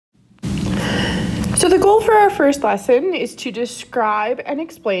So the goal for our first lesson is to describe and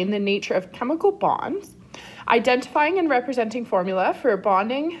explain the nature of chemical bonds, identifying and representing formula for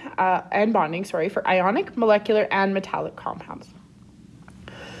bonding for ionic, molecular, and metallic compounds.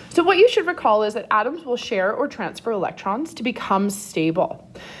 So what you should recall is that atoms will share or transfer electrons to become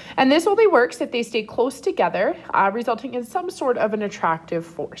stable. And this only works if they stay close together, resulting in some sort of an attractive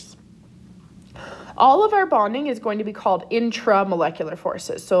force. All of our bonding is going to be called intramolecular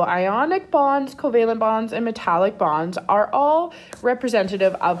forces. So ionic bonds, covalent bonds, and metallic bonds are all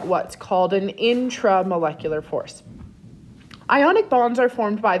representative of what's called an intramolecular force. Ionic bonds are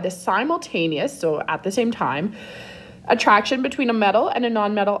formed by the simultaneous, so at the same time, attraction between a metal and a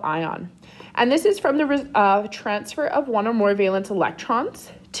nonmetal ion. And this is from the transfer of one or more valence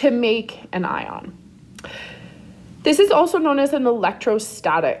electrons to make an ion. This is also known as an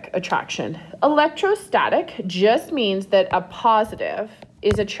electrostatic attraction. Electrostatic just means that a positive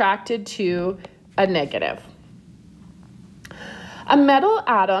is attracted to a negative. A metal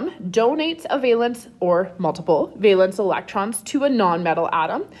atom donates a valence or multiple valence electrons to a nonmetal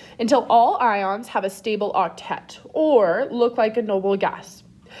atom until all ions have a stable octet or look like a noble gas.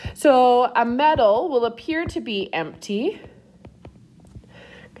 So a metal will appear to be empty,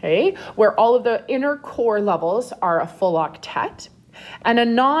 where all of the inner core levels are a full octet, and a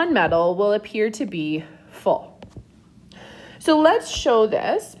nonmetal will appear to be full. So let's show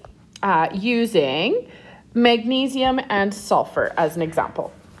this using magnesium and sulfur as an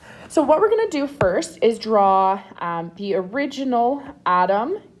example. So what we're going to do first is draw the original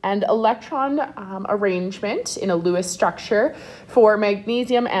atom and electron arrangement in a Lewis structure for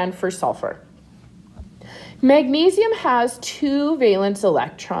magnesium and for sulfur. Magnesium has 2 valence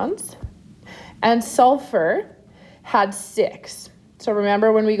electrons and sulfur had 6. So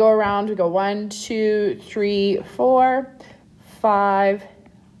remember, when we go around, we go 1, 2, 3, 4, 5,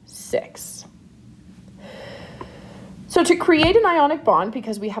 6. So to create an ionic bond,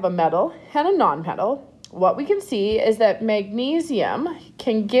 because we have a metal and a nonmetal, what we can see is that magnesium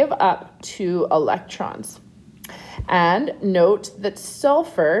can give up 2 electrons. And note that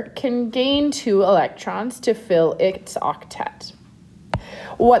sulfur can gain 2 electrons to fill its octet.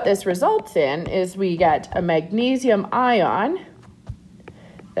 What this results in is we get a magnesium ion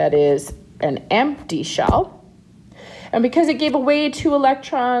that is an empty shell. And because it gave away 2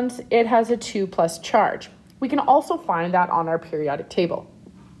 electrons, it has a 2+ charge. We can also find that on our periodic table.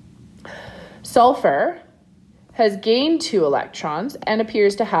 Sulfur has gained 2 electrons and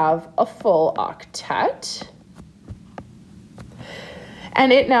appears to have a full octet.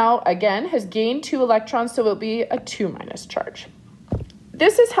 And it now, again, has gained 2 electrons, so it'll be a 2- charge.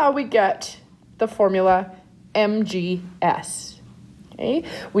 This is how we get the formula MgS. Okay?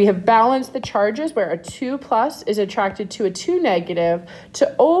 We have balanced the charges where a 2+ is attracted to a 2-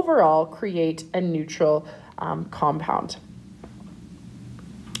 to overall create a neutral compound.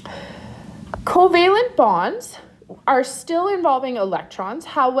 Covalent bonds are still involving electrons.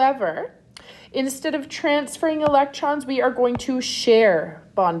 However, instead of transferring electrons, we are going to share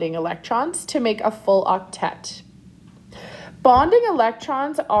bonding electrons to make a full octet. Bonding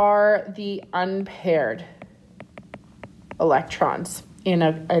electrons are the unpaired electrons in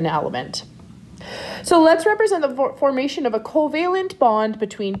an element. So let's represent the formation of a covalent bond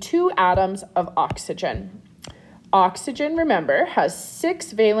between 2 atoms of oxygen. Oxygen, remember, has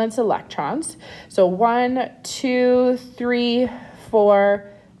 6 valence electrons. So 1, 2, 3,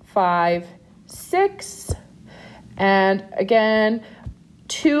 4, 5, 6, and again,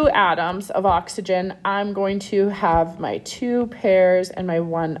 2 atoms of oxygen. I'm going to have my 2 pairs and my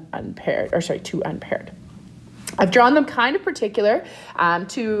 2 unpaired. I've drawn them kind of particular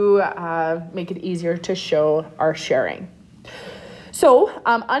to make it easier to show our sharing. So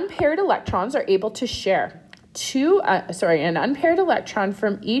unpaired electrons are able to share. An unpaired electron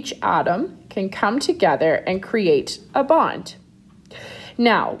from each atom can come together and create a bond.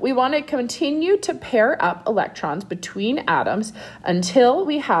 Now, we want to continue to pair up electrons between atoms until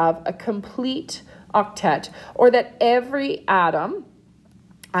we have a complete octet, or that every atom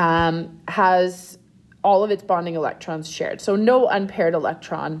has all of its bonding electrons shared. So no unpaired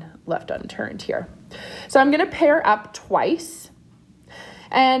electron left unturned here. So I'm going to pair up twice,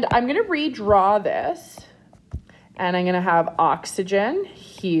 and I'm going to redraw this, and I'm going to have oxygen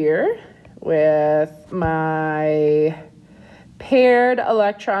here with my paired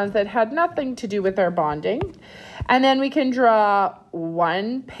electrons that had nothing to do with our bonding. And then we can draw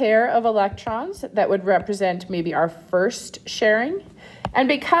 1 pair of electrons that would represent maybe our first sharing. And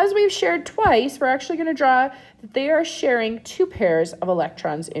because we've shared twice, we're actually going to draw that they are sharing 2 pairs of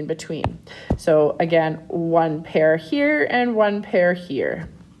electrons in between. So again, 1 pair here and 1 pair here.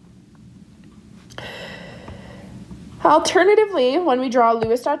 Alternatively, when we draw a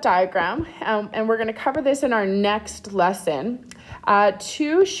Lewis dot diagram, and we're going to cover this in our next lesson,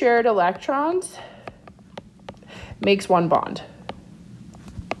 two shared electrons makes one bond.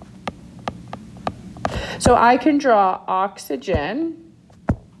 So I can draw oxygen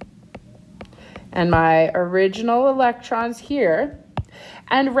and my original electrons here,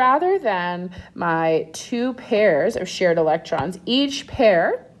 and rather than my two pairs of shared electrons, each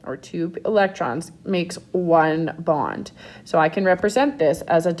pair or two electrons makes one bond. So I can represent this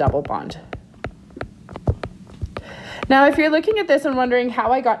as a double bond. Now, if you're looking at this and wondering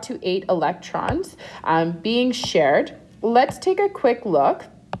how I got to 8 electrons being shared, let's take a quick look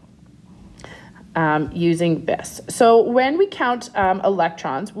using this. So when we count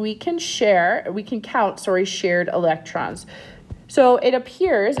electrons, we can count shared electrons. So it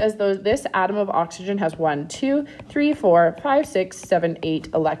appears as though this atom of oxygen has 1, 2, 3, 4, 5, 6, 7, 8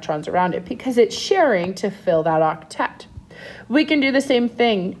 electrons around it because it's sharing to fill that octet. We can do the same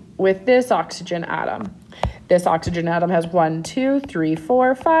thing with this oxygen atom. This oxygen atom has 1, 2, 3,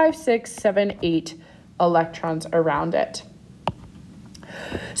 4, 5, 6, 7, 8 electrons around it.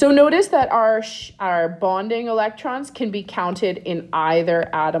 So notice that our bonding electrons can be counted in either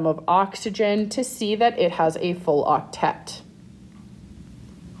atom of oxygen to see that it has a full octet.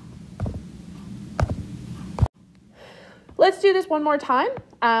 Let's do this one more time,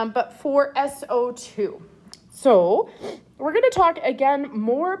 but for SO2. So we're going to talk again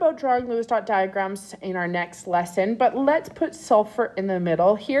more about drawing Lewis dot diagrams in our next lesson, but let's put sulfur in the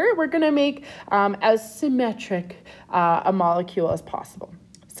middle here. We're going to make as symmetric a molecule as possible.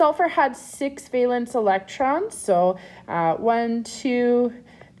 Sulfur had 6 valence electrons, so 1, 2,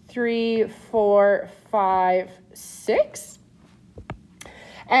 3, 4, 5, 6.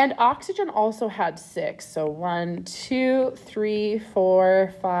 And oxygen also had 6, so 1, 2, 3,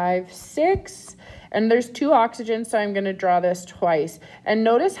 4, 5, 6. And there's 2 oxygens, so I'm going to draw this twice. And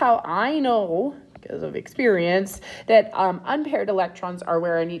notice how I know, because of experience, that unpaired electrons are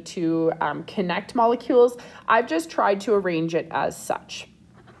where I need to connect molecules. I've just tried to arrange it as such.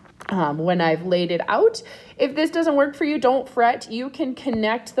 When I've laid it out. If this doesn't work for you, don't fret. You can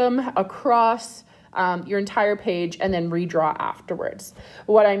connect them across your entire page and then redraw afterwards.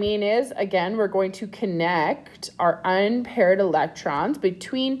 What I mean is, again, we're going to connect our unpaired electrons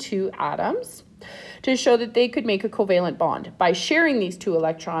between 2 atoms to show that they could make a covalent bond. By sharing these 2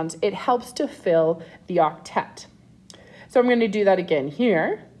 electrons, it helps to fill the octet. So I'm going to do that again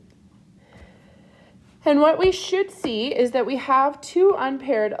here. And what we should see is that we have 2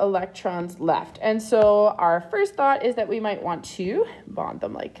 unpaired electrons left. And so our first thought is that we might want to bond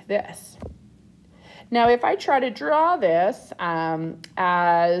them like this. Now, if I try to draw this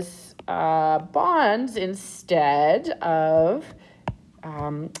as bonds instead of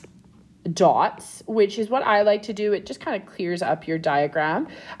dots, which is what I like to do, it just kind of clears up your diagram.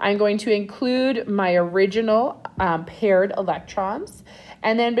 I'm going to include my original paired electrons,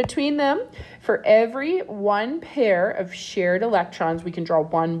 and then between them, for every 1 pair of shared electrons, we can draw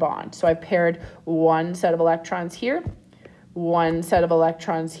 1 bond. So I've paired 1 set of electrons here, 1 set of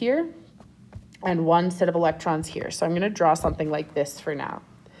electrons here, and 1 set of electrons here. So I'm going to draw something like this for now.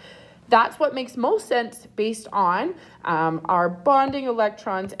 That's what makes most sense based on our bonding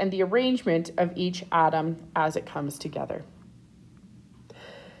electrons and the arrangement of each atom as it comes together.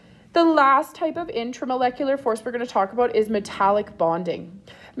 The last type of intramolecular force we're going to talk about is metallic bonding.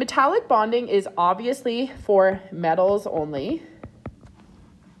 Metallic bonding is obviously for metals only.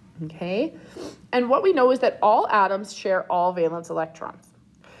 Okay, and what we know is that all atoms share all valence electrons.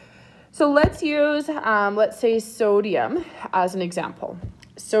 So let's use, let's say sodium as an example.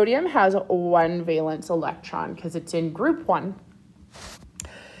 Sodium has 1 valence electron because it's in group 1.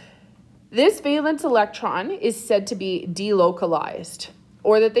 This valence electron is said to be delocalized,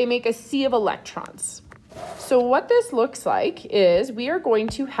 or that they make a sea of electrons. So what this looks like is we are going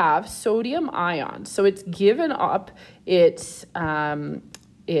to have sodium ions. So it's given up its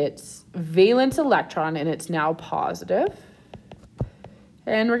valence electron and it's now positive.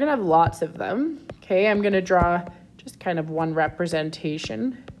 And we're going to have lots of them. Okay, I'm going to draw just kind of one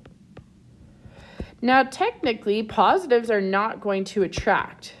representation. Now, technically, positives are not going to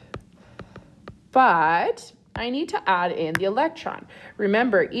attract, but I need to add in the electron.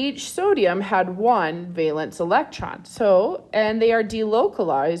 Remember, each sodium had 1 valence electron. So, and they are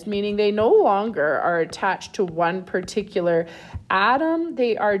delocalized, meaning they no longer are attached to one particular atom.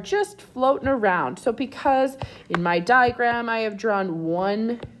 They are just floating around. So because in my diagram, I have drawn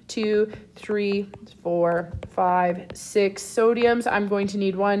 1, 2, 3, 4, 5, 6 sodiums, I'm going to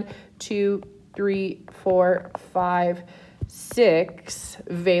need 1, 2, 3, 4, 5, 6 6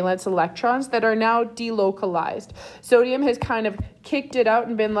 valence electrons that are now delocalized. Sodium has kind of kicked it out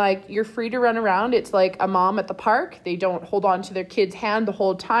and been like, you're free to run around. It's like a mom at the park. They don't hold on to their kid's hand the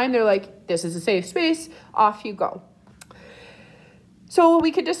whole time. They're like, this is a safe space. Off you go. So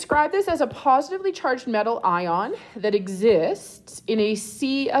we could describe this as a positively charged metal ion that exists in a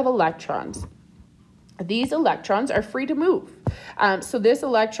sea of electrons. These electrons are free to move. So this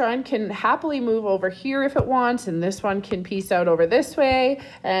electron can happily move over here if it wants, and this one can piece out over this way.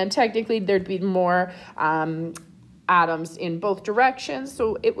 And technically there'd be more atoms in both directions,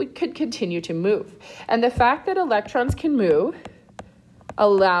 so could continue to move. And the fact that electrons can move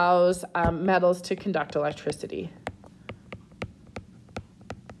allows metals to conduct electricity.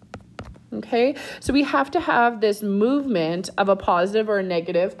 Okay, so we have to have this movement of a positive or a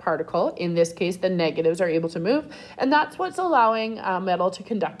negative particle. In this case, the negatives are able to move, and that's what's allowing metal to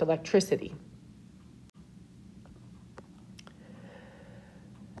conduct electricity.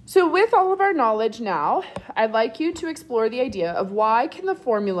 So with all of our knowledge now, I'd like you to explore the idea of why can the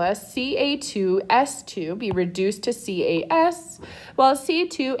formula Ca2S2 be reduced to CaS, while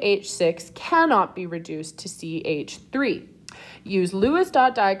C2H6 cannot be reduced to CH3. Use Lewis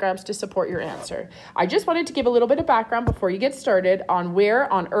dot diagrams to support your answer. I just wanted to give a little bit of background before you get started on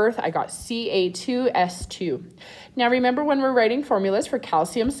where on earth I got Ca2S2. Now remember, when we're writing formulas for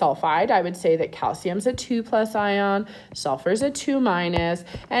calcium sulfide, I would say that calcium's a 2+ ion, sulfur's a 2-,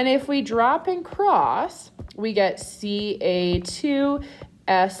 and if we drop and cross, we get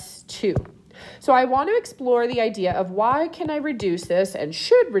Ca2S2. So I want to explore the idea of why can I reduce this and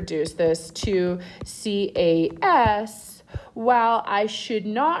should reduce this to CaS while I should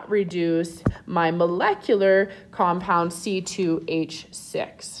not reduce my molecular compound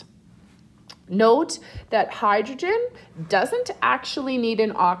C2H6. Note that hydrogen doesn't actually need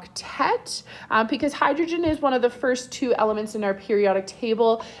an octet because hydrogen is one of the first 2 elements in our periodic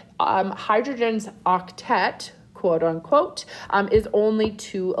table. Hydrogen's octet, quote unquote, is only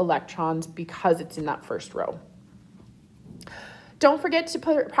 2 electrons because it's in that first row. Don't forget to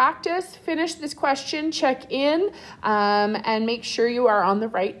practice, finish this question, check in, and make sure you are on the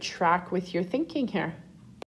right track with your thinking here.